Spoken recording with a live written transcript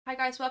Hi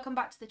guys, welcome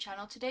back to the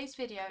channel. Today's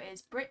video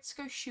is Brits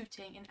go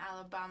shooting in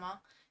Alabama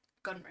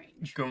gun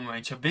range. Gun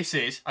range. So this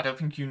is, I don't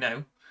think you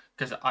know,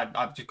 because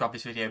I've just grabbed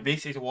this video.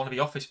 This is one of the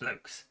office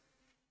blokes.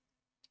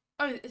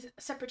 Oh, it's a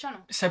separate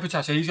channel? Separate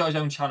channel. So he's got his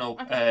own channel,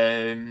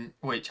 okay.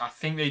 Which I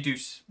think they do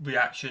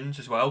reactions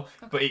as well.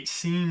 Okay. But it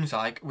seems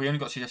like, we only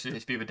got suggested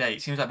this the other day,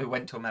 it seems like they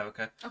went to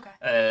America.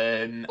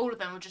 Okay. All of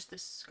them or just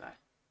this guy?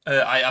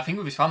 I think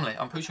with his family.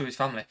 I'm pretty sure his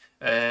family.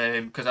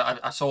 Because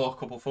I saw a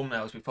couple of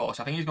thumbnails before.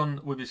 So I think he's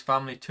gone with his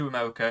family to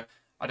America.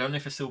 I don't know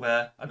if they're still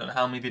there. I don't know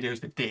how many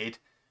videos they did.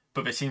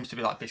 But there seems to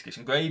be like biscuits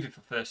and gravy for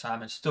the first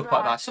time and stuff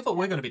like that. Stuff that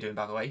we're going to be doing,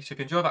 by the way. So if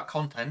you enjoy that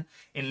content,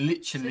 in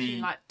literally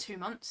like 2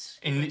 months.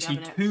 In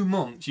literally 2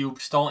 months, you're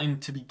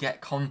starting to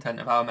get content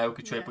of our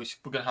America trip. Yeah.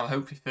 We're going to have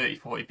hopefully 30,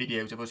 40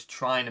 videos of us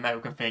trying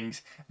American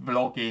things,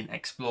 vlogging,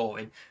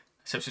 exploring.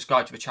 So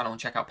subscribe to the channel and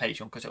check out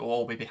Patreon because it will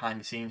all be behind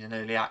the scenes and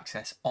early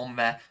access on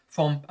there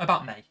from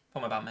about May.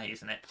 From about May,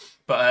 isn't it?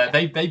 But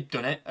they've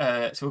done it.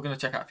 So we're going to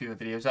check out a few of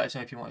the videos. Let us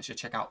know if you want us to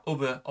check out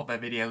other of their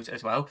videos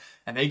as well.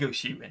 And they go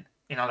shooting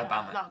in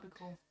Alabama. Yeah, that'd be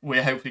cool.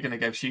 We're hopefully going to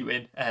go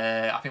shooting.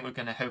 I think we're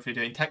going to hopefully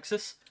do it in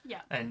Texas.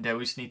 Yeah. And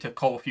we just need to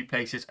call a few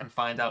places and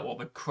find out what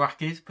the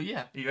crack is. But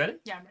yeah, are you ready?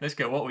 Yeah. Let's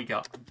go. What we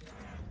got?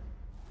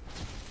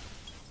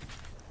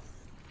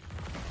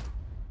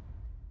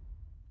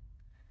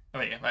 Oh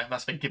yeah,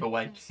 that's a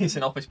giveaway. It's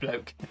an office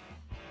bloke.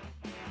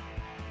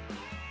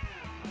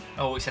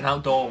 Oh, it's an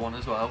outdoor one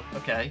as well.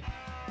 Okay.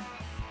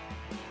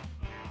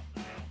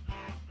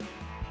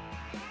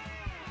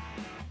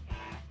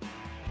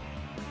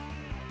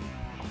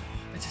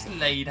 It's just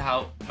laid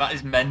out. That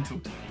is mental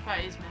to me.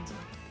 That is mental.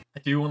 I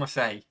do want to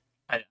say,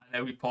 I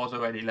know we paused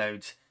already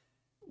loads.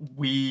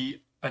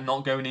 We are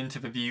not going into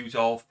the views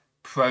of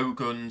pro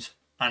guns,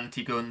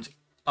 anti guns.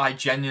 I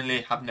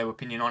genuinely have no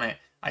opinion on it.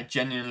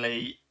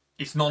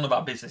 It's none of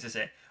our business, is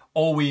it?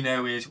 All we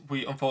know is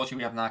unfortunately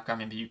we have knife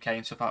crime in the UK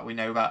and stuff like that. We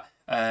know that,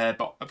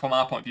 but from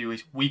our point of view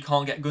is we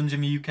can't get guns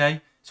in the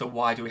UK. So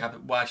why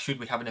should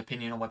we have an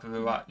opinion on whether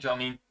we're right? Do you know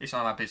what I mean? It's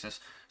none of our business.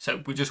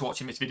 So we're just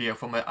watching this video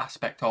from an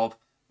aspect of,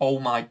 oh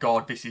my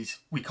god,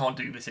 we can't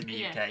do this in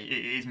the UK.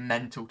 It is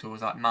mental to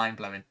us, like mind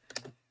blowing.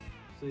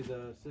 See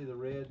the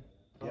red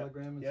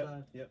hologram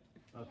inside? Yep.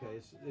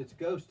 Okay, it's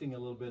ghosting a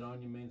little bit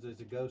on you, means there's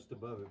a ghost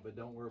above it, but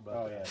don't worry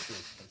about that.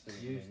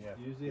 Use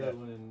the other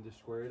one and just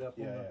square it up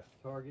on the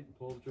target and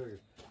pull the trigger.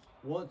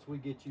 Once we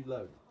get you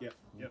loaded. Yep.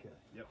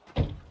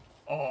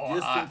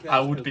 Oh, I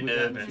would be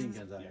nervous.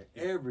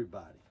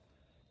 Everybody,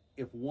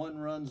 if one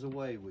runs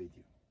away with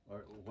you,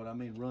 or what I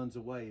mean runs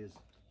away is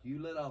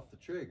you let off the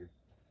trigger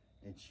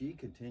and she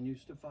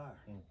continues to fire.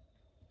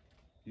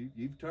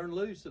 You've turned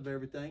loose of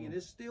everything and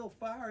it's still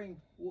firing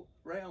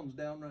rounds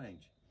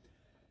downrange.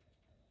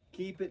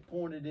 Keep it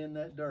pointed in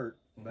that dirt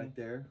right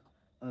there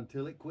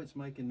until it quits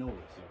making noise.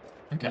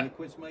 Okay. When it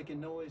quits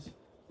making noise,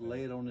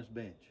 lay it on this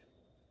bench.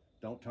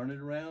 Don't turn it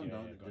around.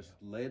 Just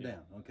lay it down.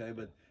 Okay,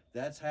 but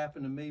that's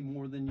happened to me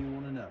more than you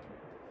want to know.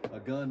 A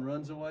gun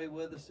runs away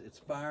with us. It's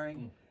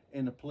firing,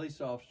 and the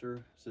police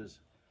officer says,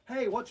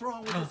 "Hey, what's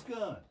wrong with this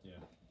gun?" Yeah.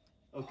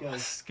 Okay.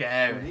 That's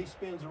scary. When he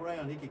spins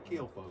around, he could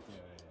kill folks.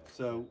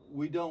 So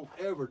we don't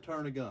ever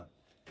turn a gun.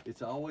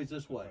 It's always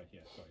this way.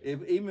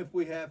 Even if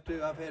we have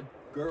to, I've had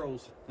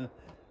girls,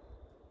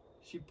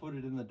 she put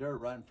it in the dirt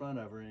right in front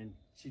of her and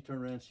she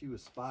turned around, she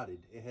was spotted.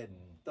 It had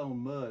thrown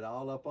mud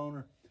all up on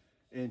her.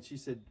 And she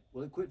said,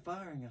 well, it quit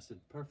firing. I said,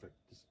 perfect.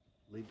 Just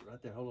leave it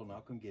right there. Hold on,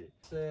 I'll come get it.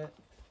 Set.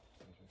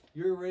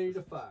 You're ready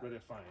to fire. Ready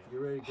to fire.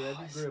 You're ready to grab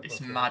your grip. It's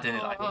mad, isn't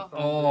it? Like,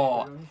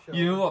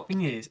 you know what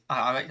thing is?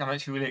 I'm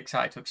actually really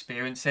excited to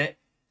experience it.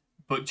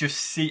 But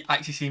just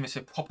actually seeing this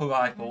a proper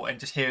rifle and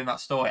just hearing that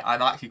story, I'm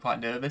actually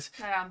quite nervous.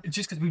 I am.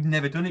 Just because we've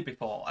never done it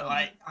before.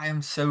 I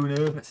am so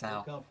nervous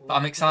now. But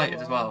I'm excited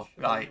as well.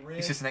 Like,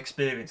 it's just an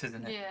experience,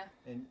 isn't it? Yeah.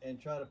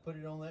 And try to put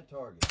it on that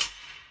target.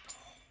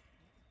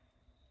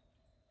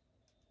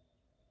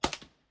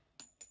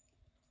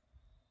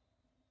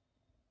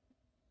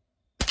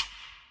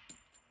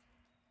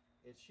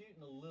 It's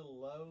shooting a little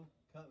low,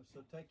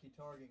 so take your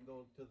target and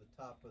go to the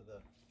top of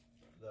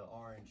the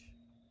orange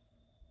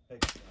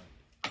hexagon.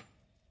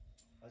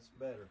 That's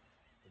better.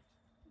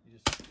 You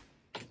just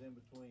is in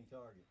between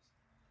targets.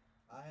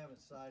 I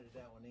haven't sighted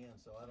that one in,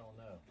 so I don't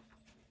know.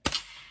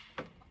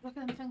 Look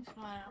at them things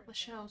flying out, the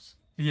shells.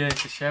 Yeah,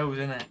 it's the shells,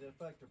 isn't it? The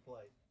effector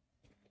plate.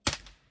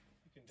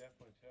 You can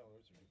definitely tell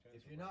there's a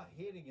defense. If you're not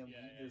hitting them,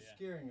 you're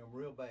scaring them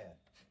real bad.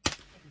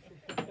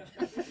 If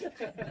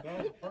I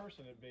was a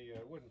person,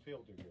 it wouldn't feel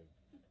too good.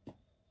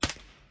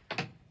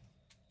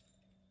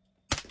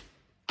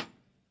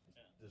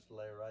 Just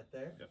lay it right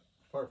there. Yep.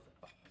 Perfect.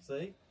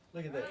 See?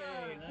 Look at that.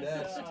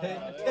 Hey,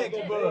 That's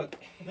textbook.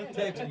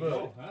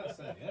 Textbook.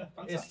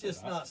 It's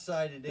just not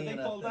sighted in. Do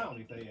they fall down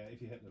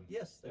if you hit them?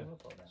 Yes, they will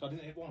fall down. So I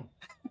didn't hit one.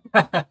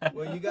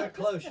 Well, you got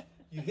close.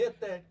 You hit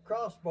that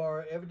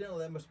crossbar. Evidently,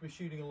 that must be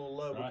shooting a little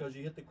low because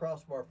you hit the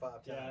crossbar 5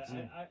 times.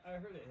 Yeah, I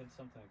heard it hit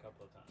something a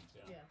couple of times.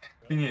 Yeah.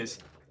 Thing is,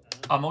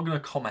 I'm not going to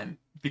comment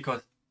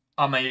because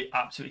I may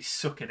absolutely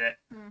suck at it.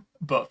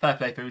 But fair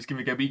play for him, was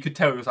giving it a go. But you could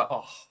tell he was like,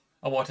 oh,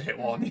 I want to hit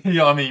one. You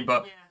know what I mean?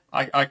 But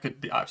I could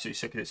be absolutely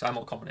sick of this. I'm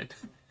not confident.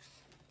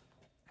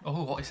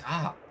 Oh, what is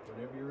that?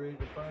 Whenever you're ready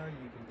to fire,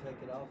 you can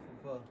take it off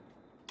of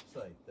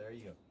safe. There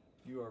you go.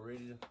 You are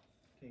ready to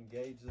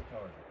engage the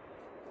target.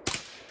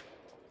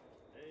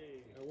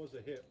 Hey, that was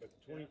a hit, but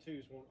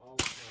 22s won't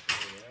always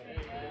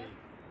happen.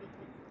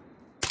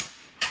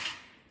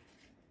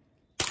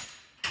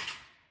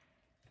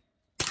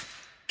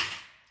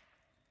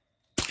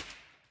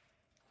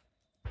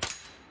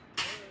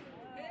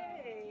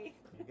 Hey.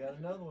 You got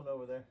another one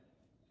over there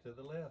to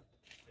the left.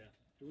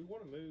 Do we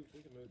want to move?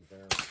 We can move the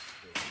barrel.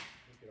 We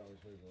could always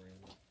move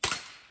around.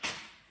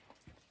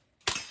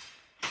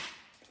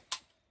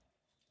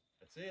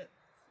 That's it.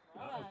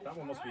 That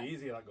one must be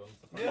easier, that gun.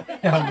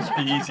 That must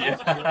be easier.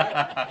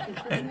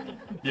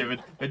 Yeah,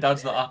 but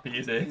Dad's not happy,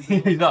 is he?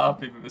 He's not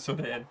happy with the son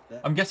hitting.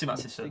 I'm guessing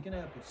that's his son. Sticking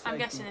out with I'm safety.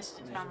 guessing this is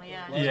his family,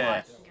 yeah.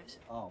 Yeah.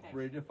 Oh,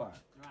 ready to fire.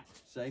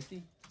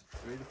 Safety,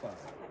 ready to fire.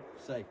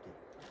 Safety.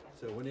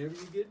 So whenever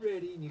you get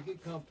ready and you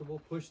get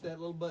comfortable, push that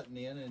little button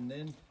in, and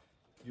then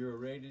you're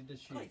ready to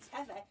shoot. It's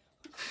heavy.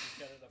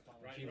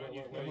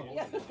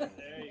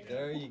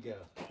 There you go.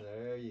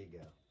 There you go.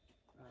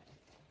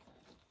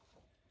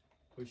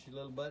 Push your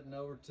little button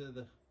over to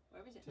the.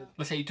 Where is it now?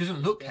 Let's say it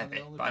doesn't look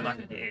heavy, but I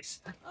imagine it is.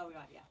 Oh,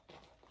 right, yeah.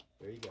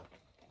 There you go.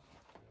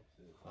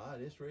 All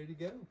right, it's ready to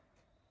go.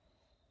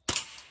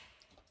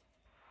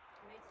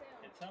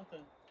 It's something.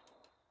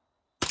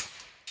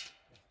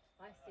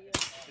 I see it.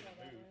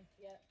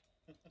 Yeah.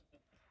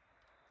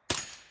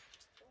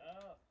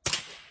 Oh.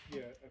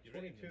 Yeah, a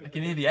 22. You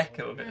can hear the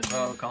echo of it as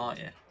well, can't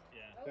you?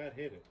 Yeah. That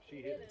hit it. She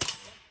hit it. But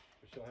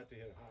she'll have to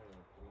hit it higher to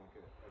knock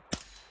it.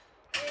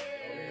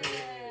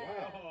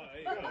 Wow. Oh,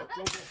 there you go.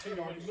 She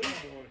already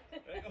moved one.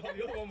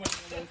 The other one went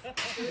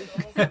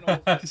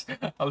almost.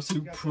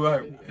 Absolute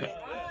pro.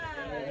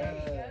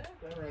 That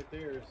right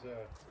there is,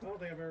 I don't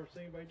think I've ever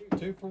seen anybody do that.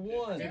 2 for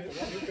 1. Hit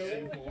it, you go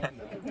in for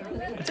one.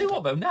 I tell you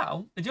what though,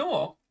 now, do you know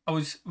what? I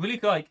was really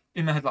like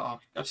in my head like, oh,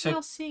 I'm so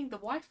Now seeing the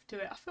wife do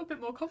it, I feel a bit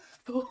more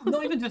comfortable.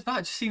 not even just that,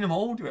 just seeing them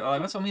all do it.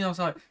 Like, that's what I mean. I was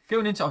like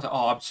going into it, I was like,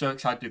 oh, I'm so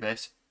excited to do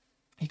this.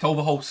 He told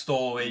the whole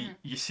story.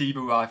 You see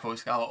the rifle,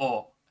 it's like,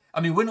 oh. I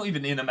mean, we're not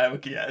even in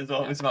America yet as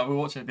well. It's like we're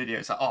watching a video.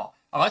 It's like, oh,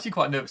 I'm actually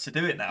quite nervous to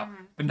do it now.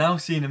 But now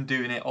seeing them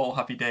doing it all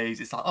happy days,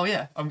 it's like, oh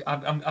yeah, I'm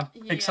Yeah.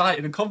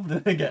 excited and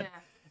confident again. Yeah.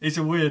 It's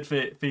a weird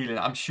feeling.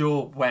 I'm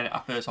sure when I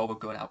first hold a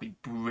gun, I'll be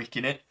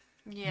bricking it.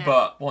 Yeah.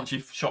 But once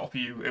you've shot a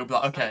few, it'll be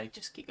like, okay,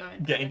 Just keep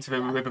going. get into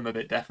the rhythm of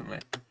it, definitely.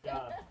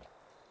 Oh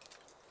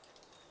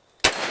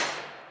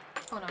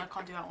no, I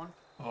can't do that one.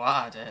 Oh,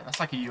 I had it. That's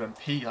like a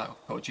UMP, like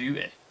Call of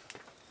Duty.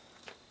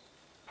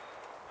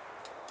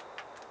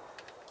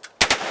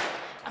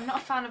 I'm not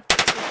a fan of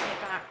taking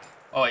it back.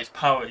 Oh, it's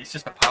power. It's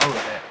just the power of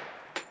it.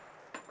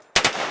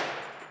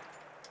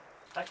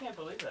 I can't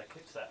believe that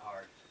kicks that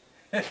hard.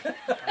 On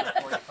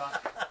a 45.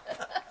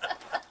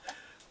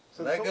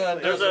 So That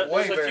gun There's doesn't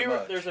weigh a very few.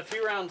 much. There's a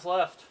few rounds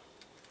left.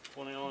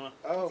 When you wanna.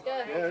 Oh, Let's go.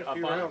 yeah, there's a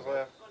few Up on. rounds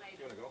left.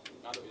 You wanna go?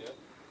 I'll do it.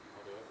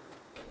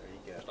 There you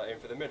go. Just like aim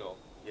for the middle.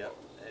 Yep.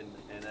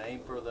 And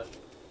aim for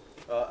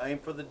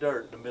the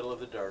dirt, the middle of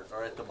the dirt,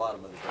 or at the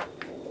bottom of the dirt.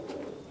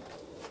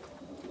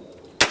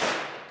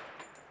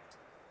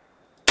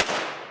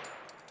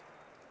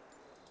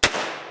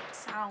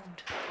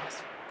 Sound.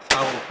 That's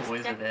Powerful,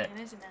 isn't it?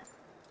 deafening, isn't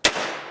it?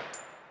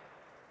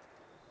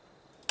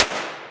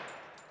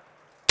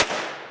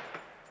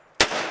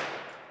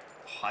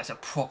 Oh, it's a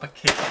proper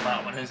kick on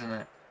that one, isn't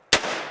it?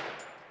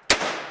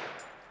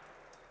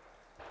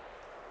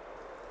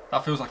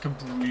 That feels like a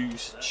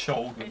bruised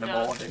shoulder in the It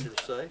does. morning. You're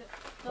safe.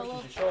 No,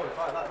 look. Pushes your shoulder,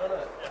 fine, like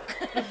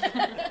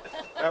that.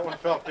 That one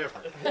felt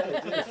different.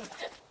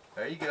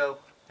 There you go.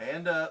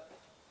 Hand up.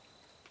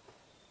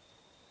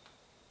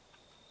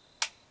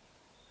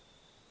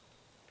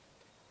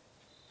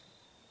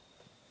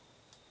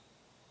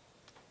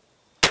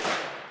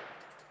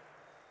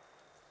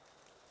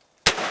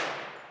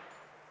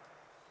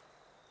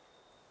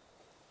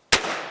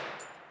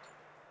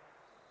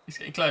 He's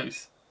getting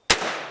close.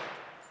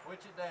 Switch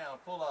it down,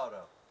 full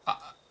auto.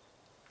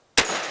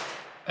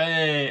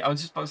 Hey, I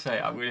was just about to say,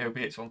 I really hope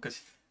he hits one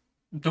because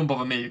don't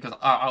bother me because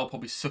I'll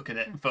probably suck at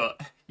it, but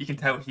you can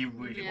tell he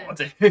really Yeah.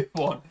 wanted to hit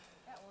one.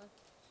 That one.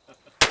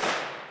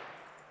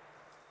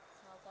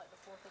 Smells like the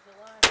 4th of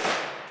July.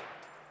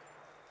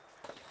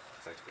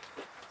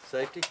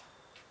 Safety.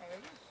 There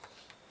it is.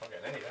 Not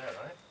getting any there,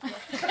 right?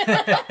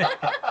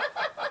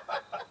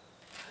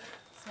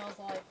 Smells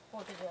like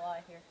 4th of July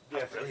here.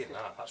 Yes. Brilliant,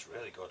 that. That's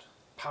really good.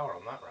 Power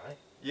on that, right?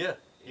 Yeah.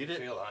 You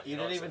didn't feel that, You you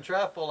know, didn't it's even a-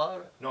 try full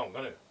auto. No, I'm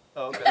gonna.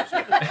 Oh, okay. I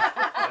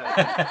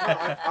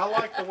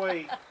like the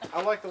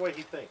way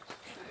he thinks.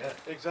 Yeah.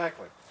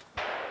 Exactly.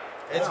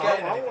 It's I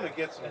got want to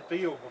get some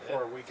feel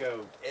before we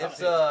go. it's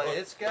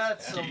got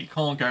So some you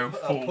can't go a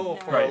full pull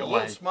for straight a away.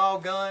 little small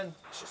gun.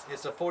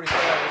 It's a 45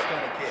 that's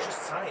gonna It's kick.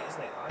 just tight,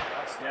 isn't it?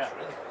 That's Yeah.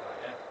 really good,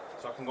 yeah.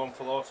 So I can go on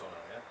full auto now,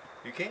 yeah?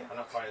 You can. And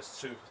that fires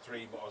 2,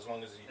 3, but as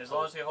long as you... As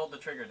long as you hold the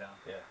trigger down.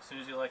 Yeah. As soon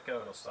as you let go,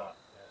 it'll stop.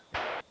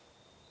 Yeah.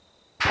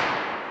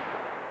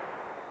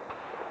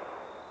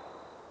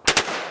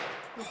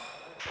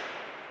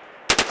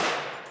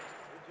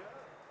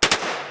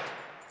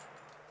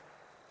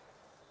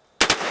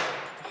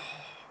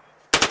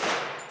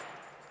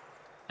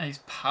 And it's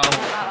I like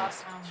powerful. that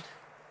sound.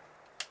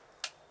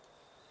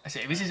 I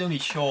say this is only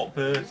short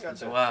bursts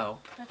as well.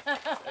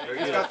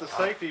 He's got the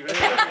safety, man.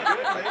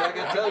 Like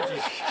I told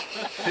you,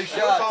 2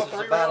 shots is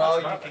about all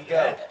you can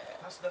go.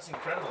 That's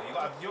incredible. You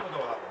got to go that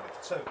one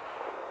with two.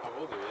 I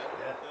will do that.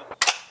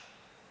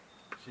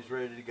 Yeah. She's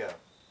ready to go.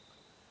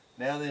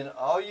 Now then,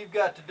 all you've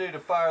got to do to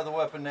fire the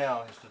weapon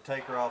now is to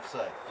take her off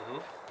safe.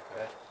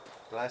 Okay?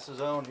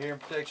 Glasses on, hearing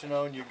protection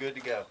on, you're good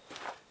to go.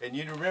 And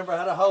you remember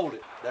how to hold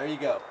it. There you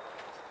go.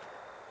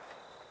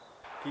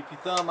 Keep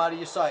your thumb out of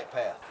your sight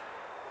path.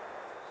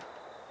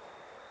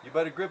 You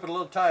better grip it a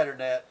little tighter than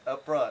that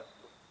up front.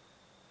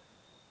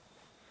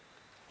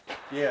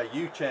 Yeah,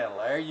 U-channel.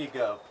 There you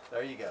go.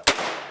 There you go.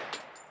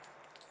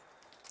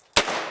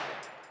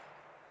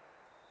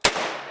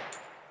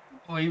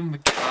 Oh, even the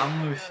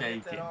camera's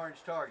Hit shaking. that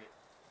orange target.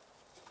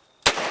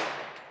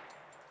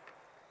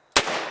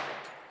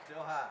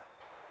 Still high.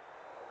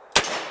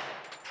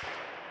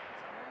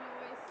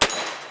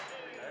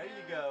 There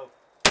you go.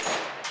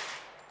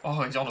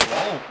 Oh, he's on a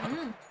roll.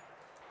 Mm.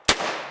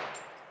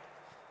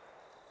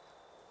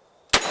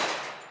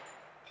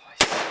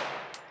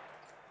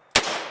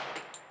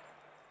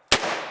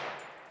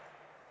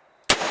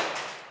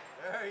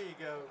 There you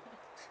go.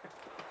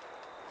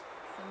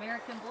 It's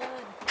American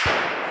blood. He's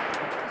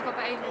got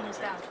that aim in his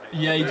dad.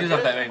 Yeah, he does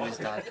have that aim, his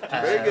dad.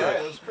 Very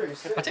good.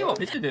 I tell you what,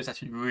 this video is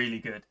actually really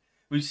good.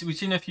 We've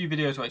seen a few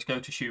videos where it's go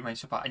to shoot and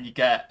stuff like that, and you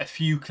get a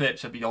few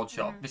clips of the odd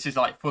shot. This is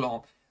like full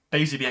on,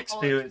 basically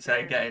experience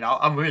they're getting.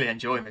 I'm really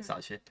enjoying this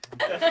actually.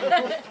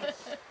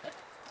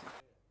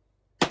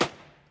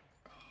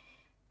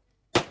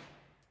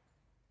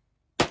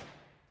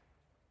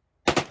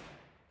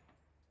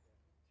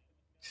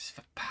 Just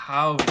the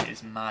power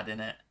is mad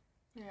in it.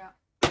 Yeah.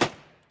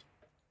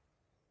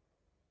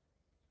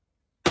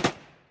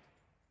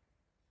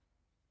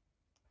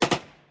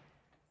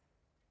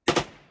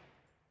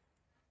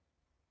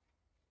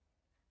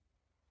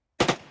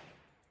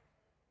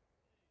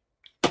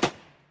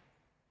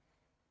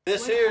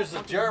 This here is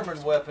a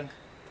German weapon,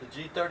 the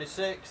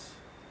G36.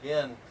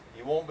 Again,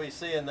 you won't be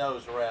seeing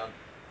those around.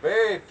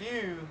 Very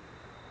few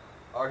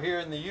are here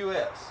in the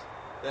U.S.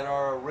 that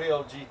are a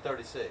real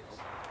G36.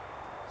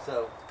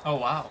 So Oh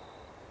wow.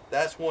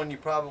 that's one you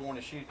probably want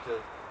to shoot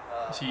to.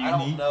 It's a I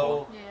don't unique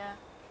know. Yeah.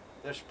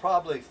 There's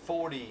probably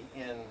 40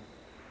 in,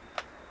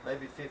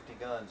 maybe 50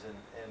 guns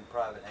in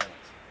private hands.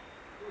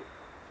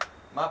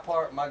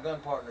 My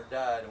gun partner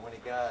died, and when he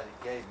died,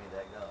 he gave me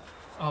that gun.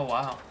 Oh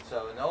wow.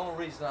 So, and the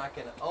only reason I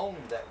can own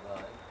that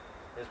gun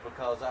is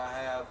because I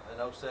have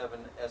an 07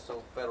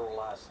 SO federal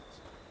license.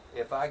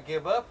 If I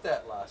give up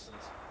that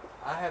license,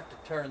 I have to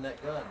turn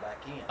that gun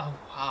back in. Oh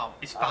wow.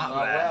 It's I'm that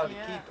not rare. allowed to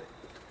Yeah. keep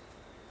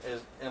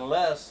it,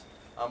 unless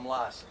I'm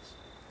licensed.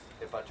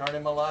 If I turn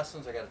in my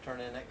license, I got to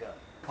turn in that gun.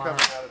 Coming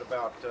out at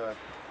about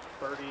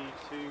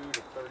 32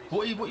 to 36.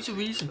 What is the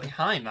reason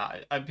behind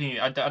that? I mean,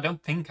 I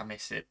don't think I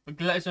missed it. But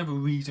let us know the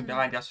reason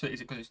behind it. Is it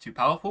because it's too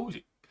powerful? Is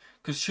it?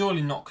 Because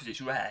surely not because it's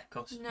rare.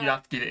 Because No. you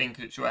have to give it in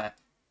because it's rare.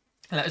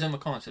 Let us know in the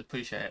comments. I'd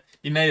appreciate it.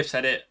 You may have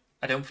said it.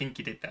 I don't think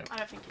you did though. I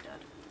don't think he did.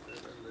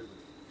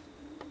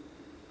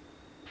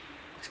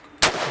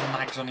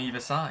 Mags on either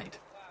side.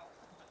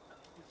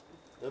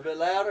 A little bit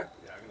louder.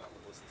 Yeah, I'm not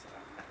listening to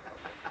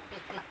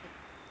that.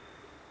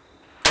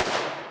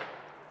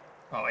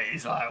 Oh, it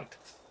is loud.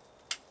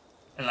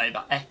 And like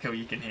that echo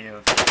you can hear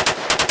of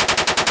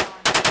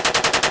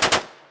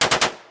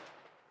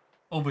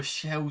all the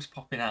shells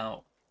popping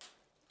out.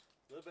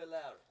 A little bit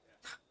louder.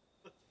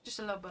 Just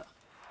a little bit.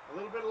 A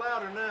little bit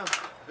louder now.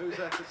 Who's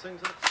that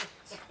sings that?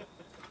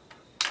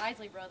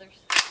 Isley Brothers.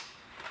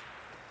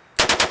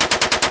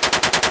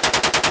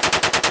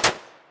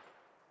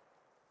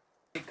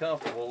 Be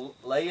comfortable.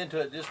 Lay into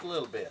it just a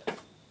little bit.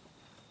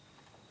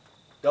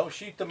 Don't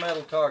shoot the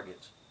metal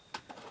targets.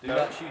 Do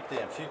not shoot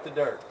them. Shoot the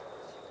dirt.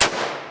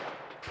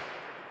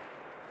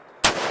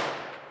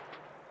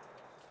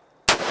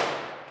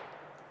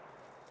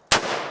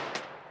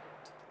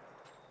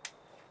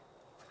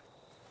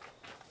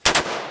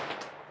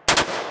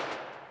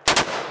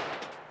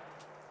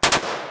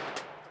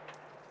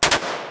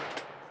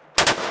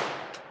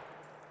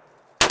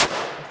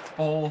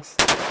 Balls.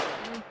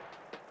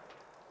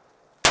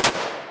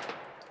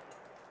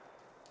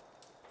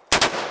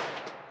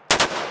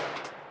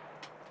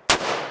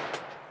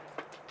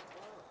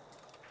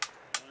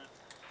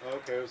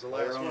 Okay, it was the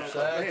last on one. the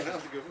side. Man, that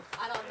was a good one.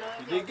 I don't know.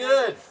 You did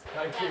good.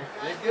 Thank you.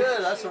 Did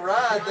good. That's a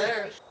ride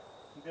there.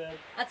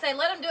 I'd say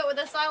let them do it with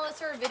a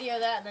silencer, video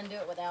that, and then do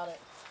it without it.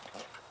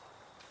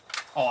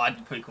 Oh, I'd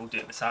be pretty cool to do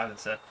it with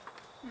silencer.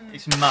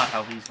 It's mad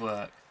how these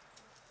work.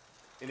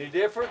 Any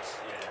difference?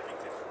 Yeah, big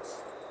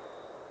difference.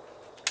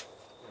 I'm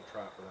gonna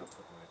try it without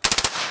putting my.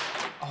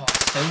 Oh,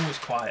 it's so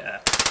much quieter.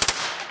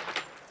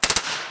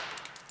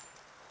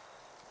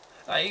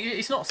 Like,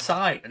 it's not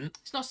silent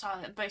It's not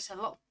silent, but it's a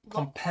lot.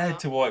 compared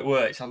to what it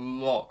works. It's a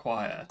lot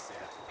quieter.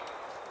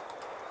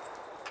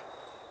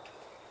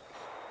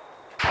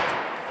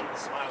 The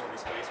smile on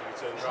his face when he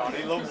turns around.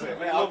 He loves it.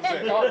 He loves it.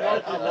 I love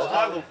that. I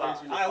love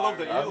that. You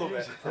love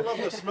it. I love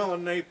the smell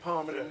of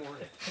napalm in the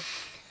morning.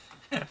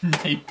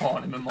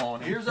 Napalm in the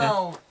morning. Here's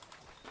on.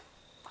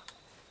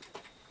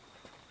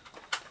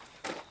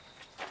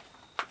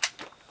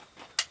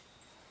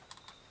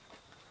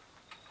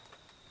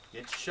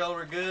 Get your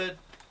shoulder good.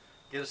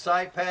 Get a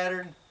sight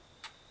pattern.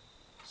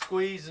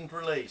 Squeeze and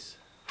release.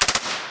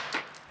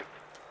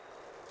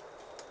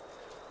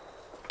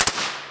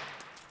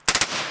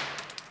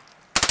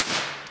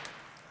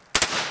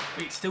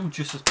 But it's still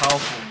just as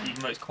powerful,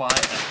 even though it's quieter.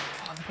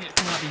 Oh, look at it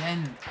coming at the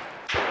end.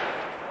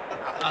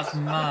 That's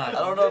mad. I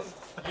don't know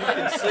if you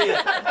can see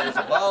it. There's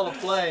a ball of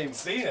flame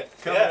Seen it.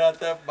 coming out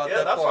there about Yeah,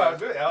 that that's far. why I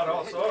do it. I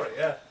know, sorry.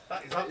 Yeah,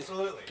 that is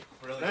absolutely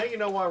brilliant. Now you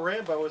know why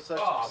Rambo was so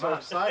man.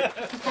 excited.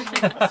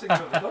 That's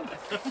incredible.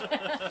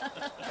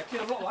 Actually,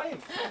 I'm not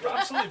lying. You're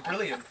absolutely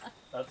brilliant.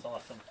 That's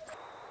awesome.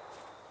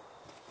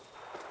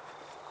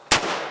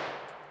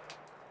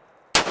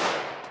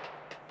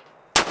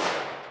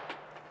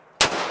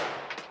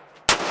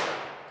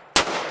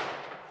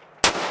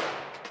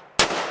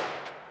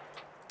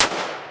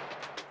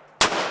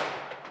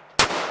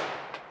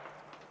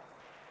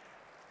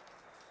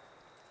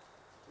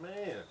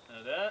 Man,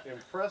 Now that.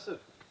 impressive.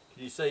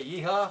 Can you say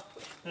yeehaw?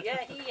 Yeah,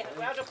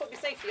 well, I'll put my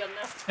safety on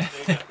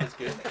now. That's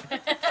good.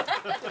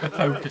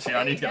 Focus here,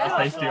 I need to get the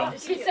safety on.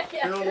 She said,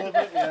 Feel a little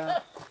bit, yeah.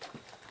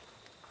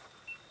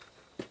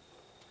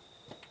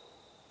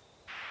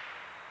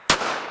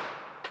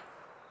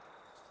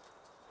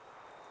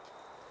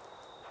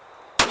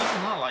 Even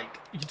that, like,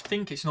 you'd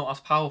think it's not as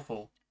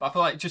powerful, but I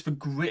feel like just the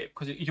grip,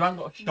 because you haven't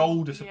got a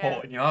shoulder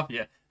support in you, have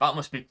you? That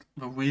must be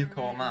the real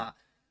core on that.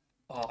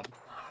 Oh,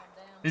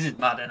 this is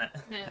mad, isn't it?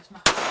 Yeah, it's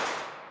mad.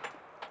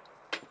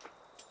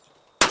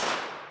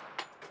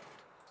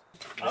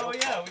 Oh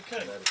yeah, we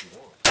could. That if you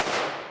want. Let's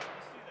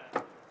do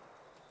that.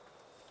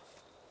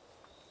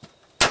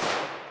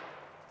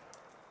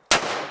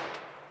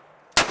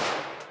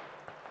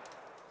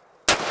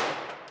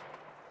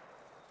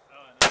 Oh,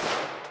 I know.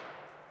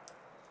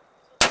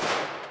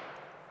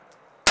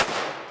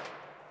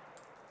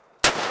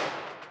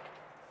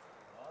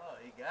 Oh,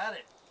 he got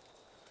it.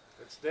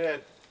 It's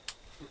dead.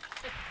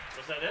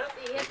 Was that it?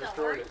 he hit the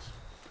Destroyed orange. it.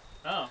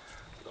 Oh.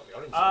 Not the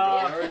orange.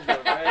 The orange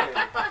are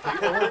bad.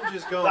 The orange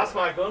is gone. That's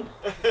my gun.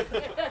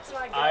 That's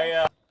my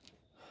I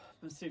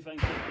let's see if I can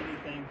get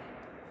anything.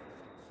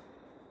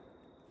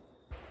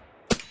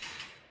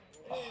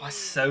 Oh, that's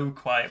so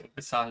quiet with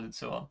the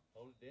silencer on.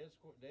 Hold it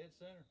dead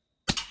center.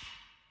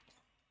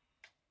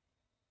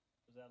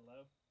 Was that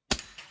low?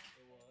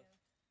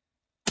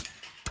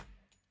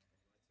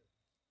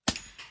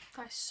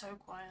 Guy's so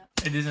quiet.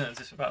 It isn't as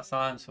if about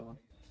silencer on.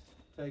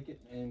 Take it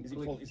and Is it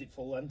click. full? Is it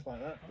full length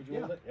like that? Would you Yeah.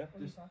 hold it? Yeah.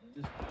 Just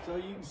so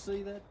you can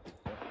see that.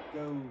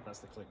 Go. That's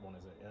the click one,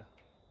 is it?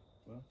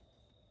 Yeah.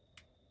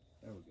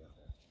 There we go.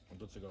 I'm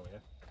good to go.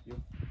 Yeah.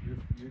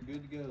 You're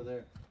good to go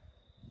there.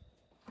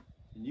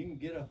 And you can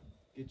get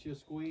you a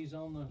squeeze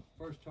on the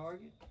first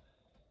target.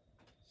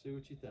 See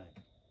what you think.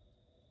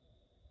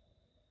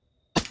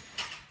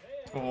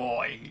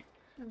 Boy,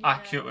 Yeah.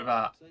 accurate with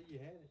that. Say you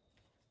had it.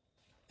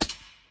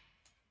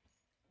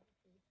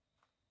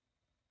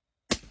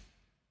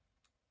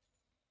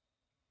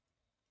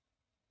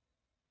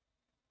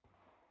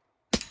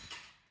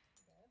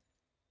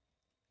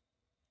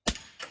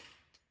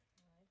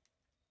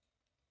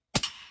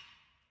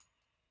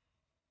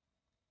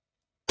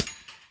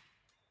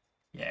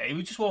 Yeah, he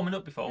was just warming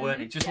up before,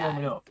 weren't he? Just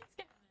warming up.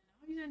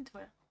 He's into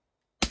it.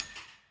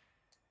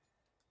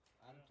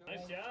 Nice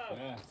job.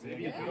 Yeah.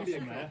 Maybe you you can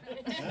can there.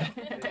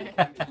 there.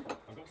 I've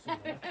got some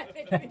there.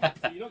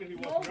 So you're not going to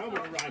be walking around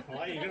with a rifle,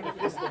 are you? You're going to be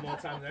pistol more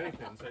time than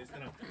anything. So it's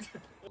going to.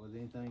 With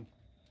anything,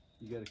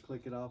 you got to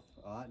click it off.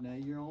 All right, now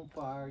you're on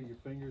fire. Your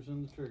fingers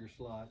in the trigger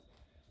slot.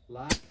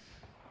 Light.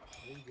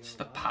 There you go. Just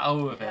the light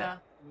power of it. Yeah.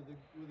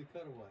 with the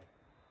cutaway.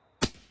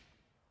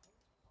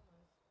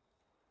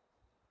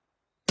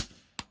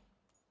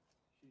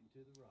 Shooting to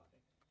the right.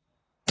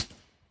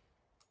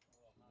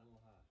 A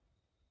little high.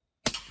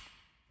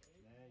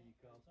 Now you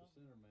caught the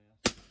center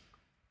mass.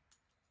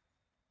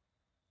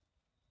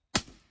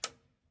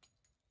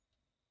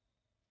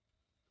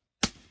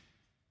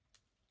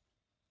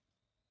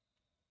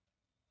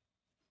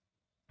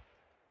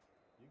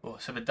 Oh,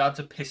 so the dad's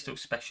a pistol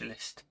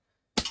specialist.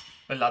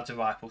 The lad's a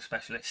rifle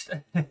specialist.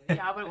 Yeah,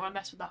 I wouldn't want to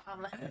mess with that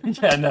family.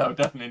 Yeah, no,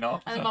 definitely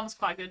not. And the mum's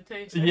quite good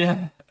too. So. Yeah.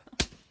 They're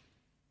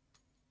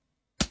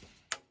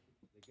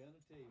gonna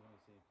tell you when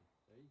it's empty.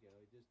 There you go.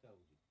 He just told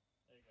you.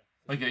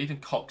 Like, it even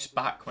cocks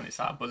back when it's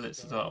out of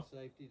bullets as well.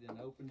 Safety, then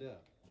opened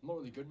up. I'm not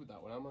really good with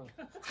that one, am I?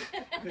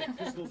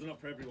 Pistols are not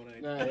for everyone, eh?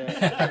 No,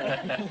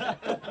 yeah.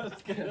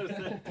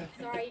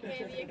 Sorry, you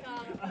can't be a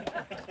cop.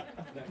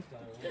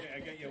 I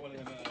get you one of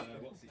them,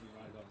 what's it you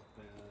ride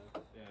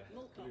on? Yeah.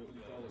 What do you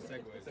call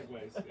it?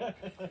 Segways. Yeah.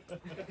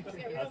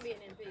 Yeah, you're gonna be an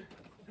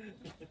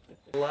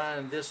MP.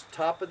 Line this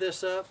top of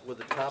this up with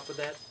the top of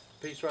that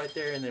piece right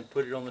there, and then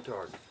put it on the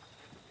target.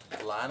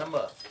 Line them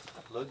up.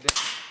 Look down.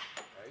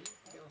 There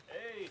you go.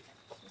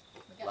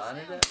 Hey. Line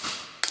it up.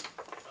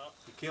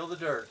 You kill the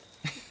dirt.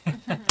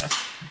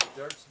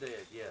 Dirt's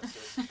dead.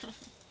 Yes.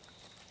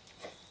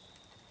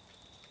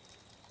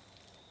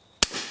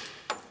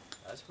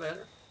 That's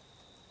better.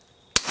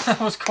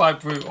 That was quite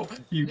brutal.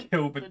 You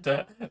killed the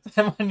dirt.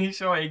 Then when you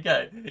saw it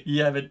again,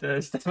 yeah, the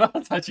dirt.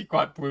 That's actually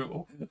quite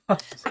brutal.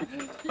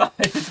 That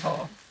is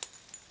hard.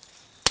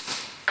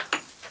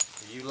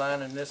 Are you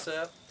lining this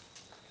up?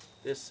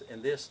 This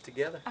and this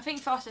together? I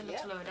think for us it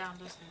looks lower down,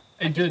 doesn't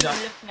it? It did. When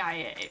you're looking at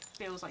it, it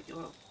feels like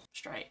you're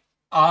straight.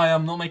 I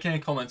am not making any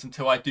comments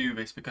until I do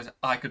this because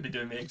I could be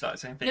doing the exact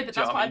same thing. No, but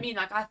that's what I mean.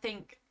 Like, I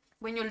think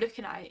when you're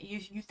looking at it,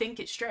 you think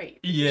it's straight.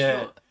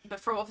 Yeah. But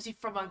obviously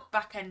from a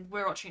back end,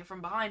 we're watching it from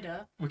behind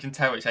her. We can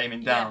tell it's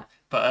aiming Yeah. down,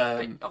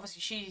 but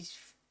obviously she's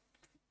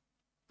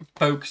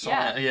focus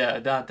on it. Yeah,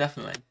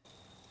 definitely.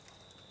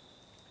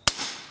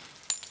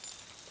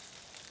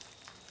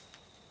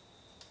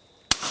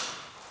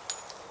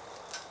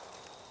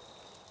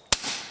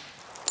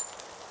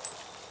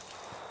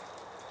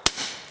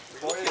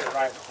 Pointing it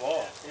right at the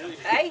floor.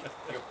 Hey?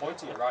 You're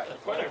pointing it right at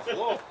the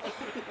floor.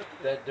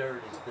 That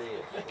dirt is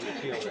dead.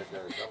 We killed that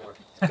dirt. Don't worry.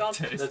 Gone.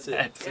 That's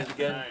it. See it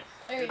again?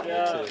 There you go.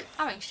 That's it.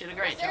 I think she did a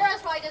great job.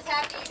 Sarah's probably just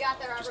happy you got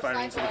their Just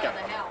firing into the recycle in gap.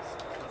 the house.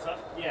 What's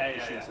up?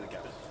 Yeah. Shoot into the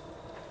gap.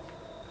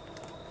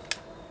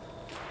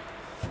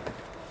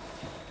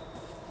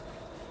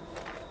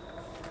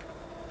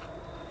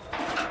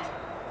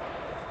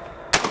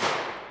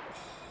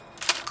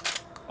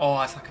 Oh,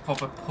 it's like a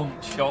proper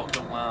pumped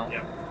shotgun. Wow.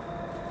 Yep.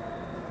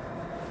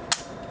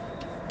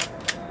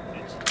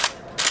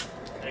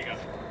 There you go.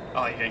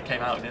 Oh, yeah, it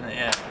came out, didn't it?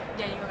 Yeah.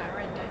 Yeah, you got that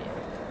red, don't you?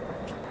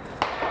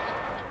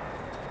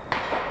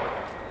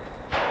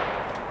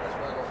 That's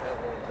why I don't have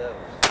one of those.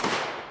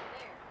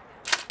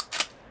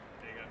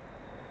 There you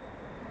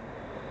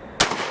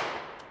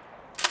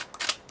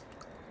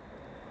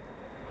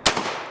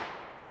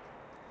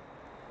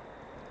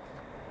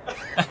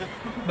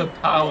The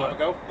power.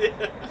 Go.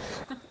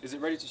 Is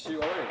it ready to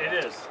shoot already?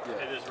 It is. Yeah.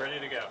 It is ready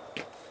to go.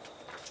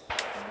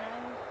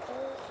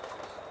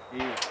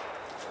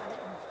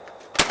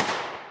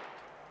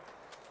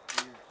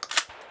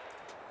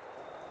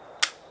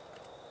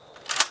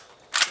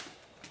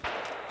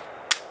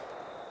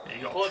 Yeah,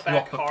 you got Pull it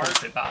back proper hard.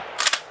 pump it back.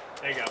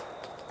 There you go.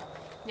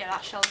 Yeah,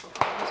 that shell's got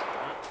problems.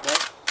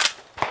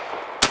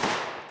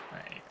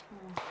 Right.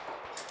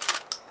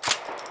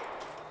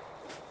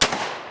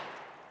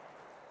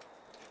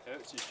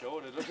 Hurts your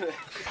shoulder, doesn't it?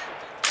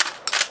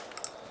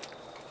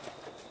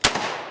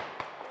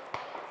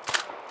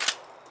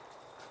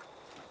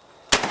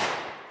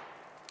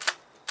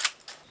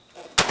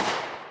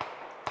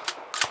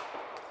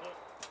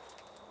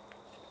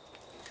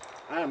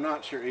 I'm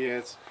not sure.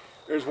 Yeah,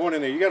 there's one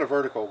in there. You got a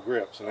vertical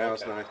grip, so now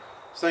it's nice.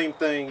 Same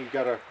thing. You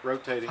got to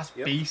rotate it. That's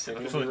Yep. beastly,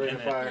 And that's you're what ready it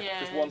to is. fire. Yeah.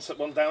 Just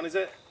one down, is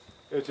it?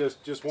 It's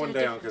just one It's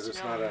a down because difference,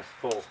 it's to not be a honest.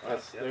 full.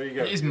 That's, there you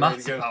go. It is You're ready to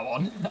massive, go. that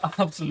one.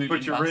 Absolutely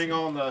Put your massive. ring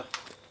on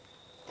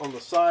the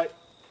sight.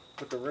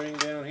 Put the ring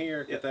down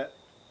here. Get that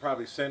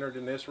probably centered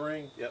in this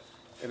ring. Yep.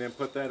 And then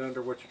put that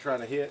under what you're trying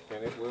to hit,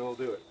 and it will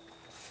do it.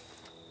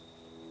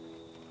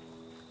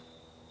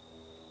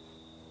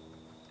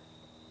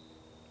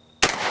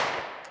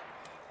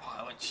 Oh,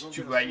 I went We'll get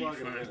a straight slug in a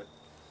through it. minute.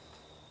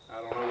 I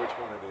don't know which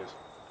one it is.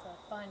 It's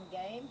a fun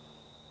game.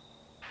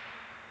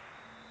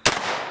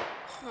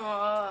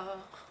 Oh.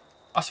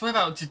 I swear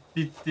that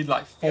did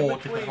like In 4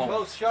 between different holes.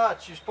 both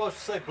shots, you're supposed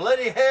to say,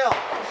 bloody hell!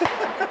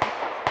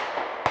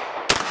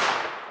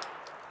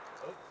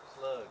 Oh,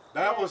 slug.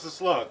 That was the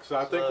slug, so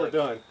I think we're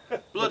done.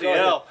 Bloody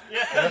hell.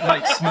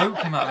 Like smoke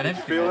came out and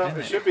everything. Feel that?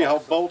 didn't It should be a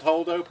bolt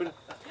hold open.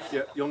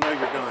 Yeah, you'll know you're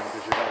done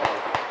because you're done.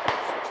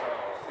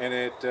 And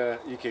it,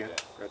 you can,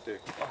 right there.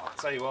 Oh, I'll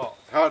tell you what.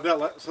 How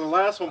that? So the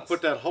last one,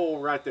 put that hole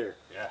right there.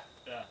 Yeah.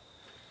 Yeah.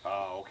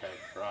 Oh, okay.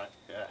 Right.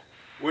 Yeah.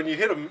 When you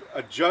hit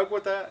a jug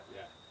with that,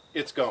 Yeah.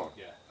 it's gone.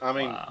 Yeah. I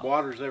mean, Wow.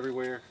 water's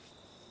everywhere.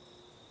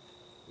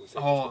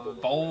 Oh,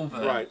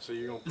 Volvo. Right, so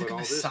you're gonna Look put at all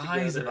the this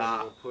size together of that.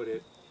 and we'll put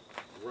it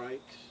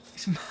right.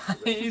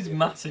 It is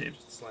massive.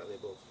 Just slightly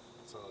above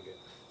the target.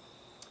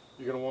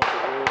 You're gonna want the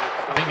roll.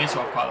 I think this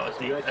one quite a lot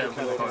So you of actually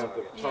kind of deep. have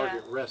the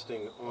target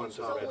resting on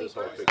top of this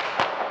whole big.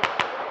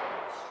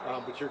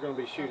 But you're going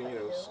to be shooting, you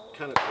know,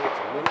 kind of towards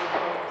the middle of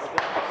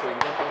that, so you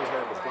don't really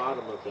have the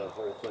bottom of the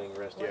whole thing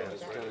resting.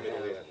 It's kind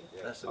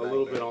of That's a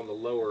little bit on the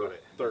lower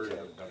third,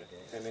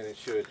 and then it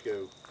should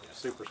go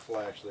super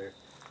splash there.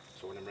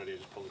 So when I'm ready,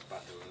 just pull this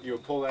back. You'll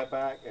pull that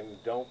back and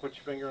don't put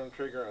your finger on the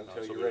trigger until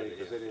so you're we're ready,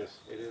 ready, because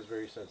it is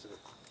very sensitive.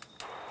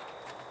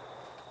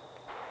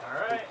 All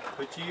right.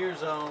 Put your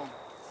ears on.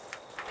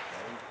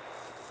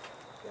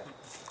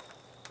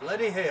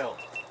 Bloody hell.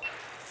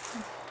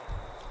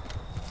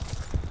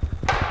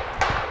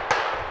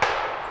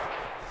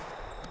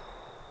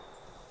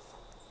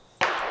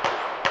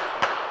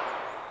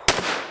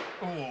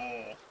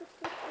 Oh.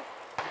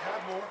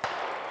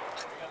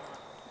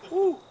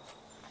 Woo!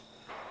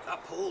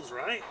 That pulls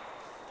right.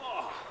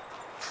 Oh,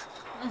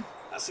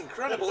 that's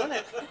incredible, isn't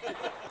it?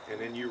 And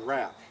then you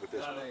wrap with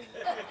this one.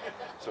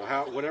 So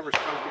whatever's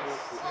comfortable,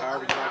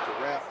 however you like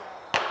to wrap,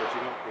 but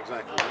you don't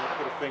exactly. You don't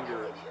put a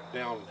finger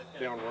down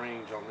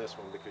range on this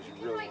one because you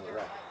really want to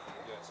wrap it.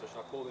 Yeah. So should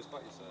I pull this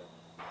back? You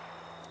say?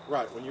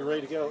 Right, when you're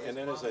ready to go, and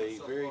that is a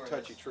very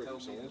touchy trigger.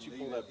 So once you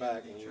pull that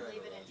back and you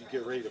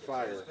get ready to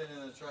fire, you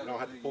don't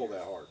have to pull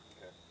that hard.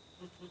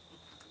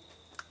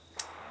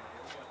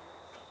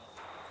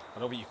 I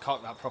know, but you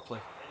cocked that properly.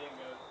 They didn't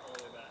go all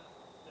the way back.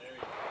 There you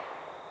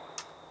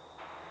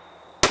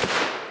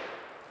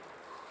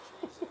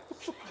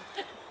go.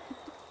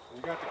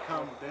 You got to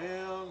come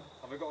down.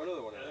 Have I got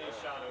another one? I think it's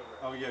shot over.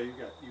 Oh yeah, you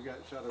got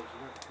shot over. So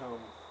you have to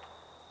come.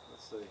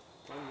 Let's see.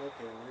 If I'm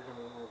looking, you're going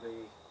to want to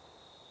be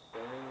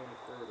down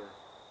further.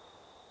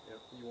 Yep,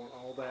 you want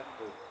all that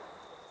to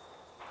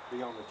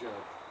be on the jump.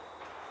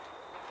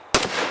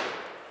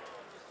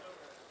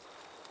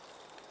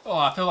 Oh,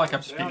 I feel like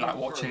I've just been like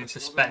watching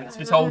suspense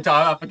this whole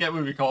time. I forget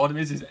we're recording.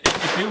 It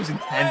feels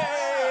intense.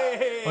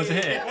 Was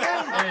it hit?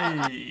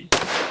 Hey.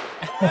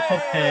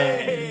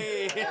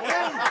 Hey.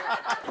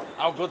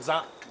 How good's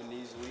that? My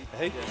knee's weak.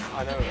 Hey,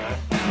 I know that.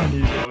 My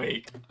knees are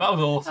weak. That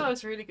was awesome. That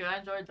was really good. I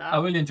enjoyed that. I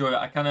really enjoyed it.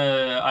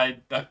 I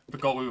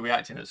forgot we were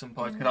reacting at some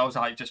point because I was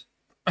like just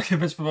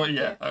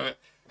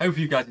hope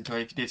you guys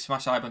enjoyed. If you did,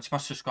 smash the like button,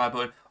 smash the subscribe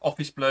button.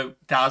 Office Blow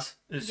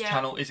Daz's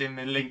channel is in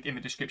the link in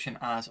the description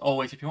as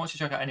always. If you want to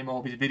check out any more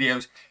of his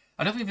videos,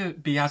 I don't think it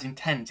would be as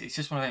intense. It's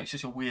just one of them. It's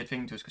just a weird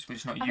thing to us because we're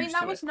just not used to it. I think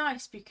that was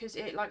nice because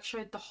it like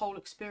showed the whole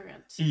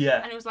experience.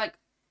 Yeah. And it was like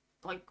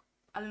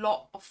a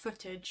lot of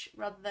footage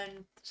rather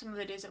than some of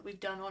the videos that we've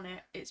done on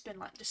it. It's been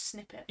like just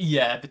snippets.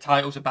 Yeah, the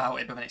title's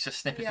about it, but then it's just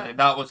snippets of it.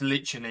 That was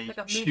literally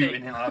like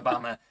shooting in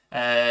Alabama.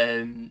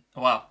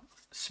 Wow.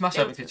 Smash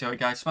that video,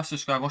 guys. Smash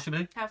subscribe. What should we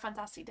do? Have a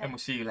fantastic day. And we'll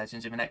see you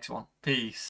legends in the next one. Peace.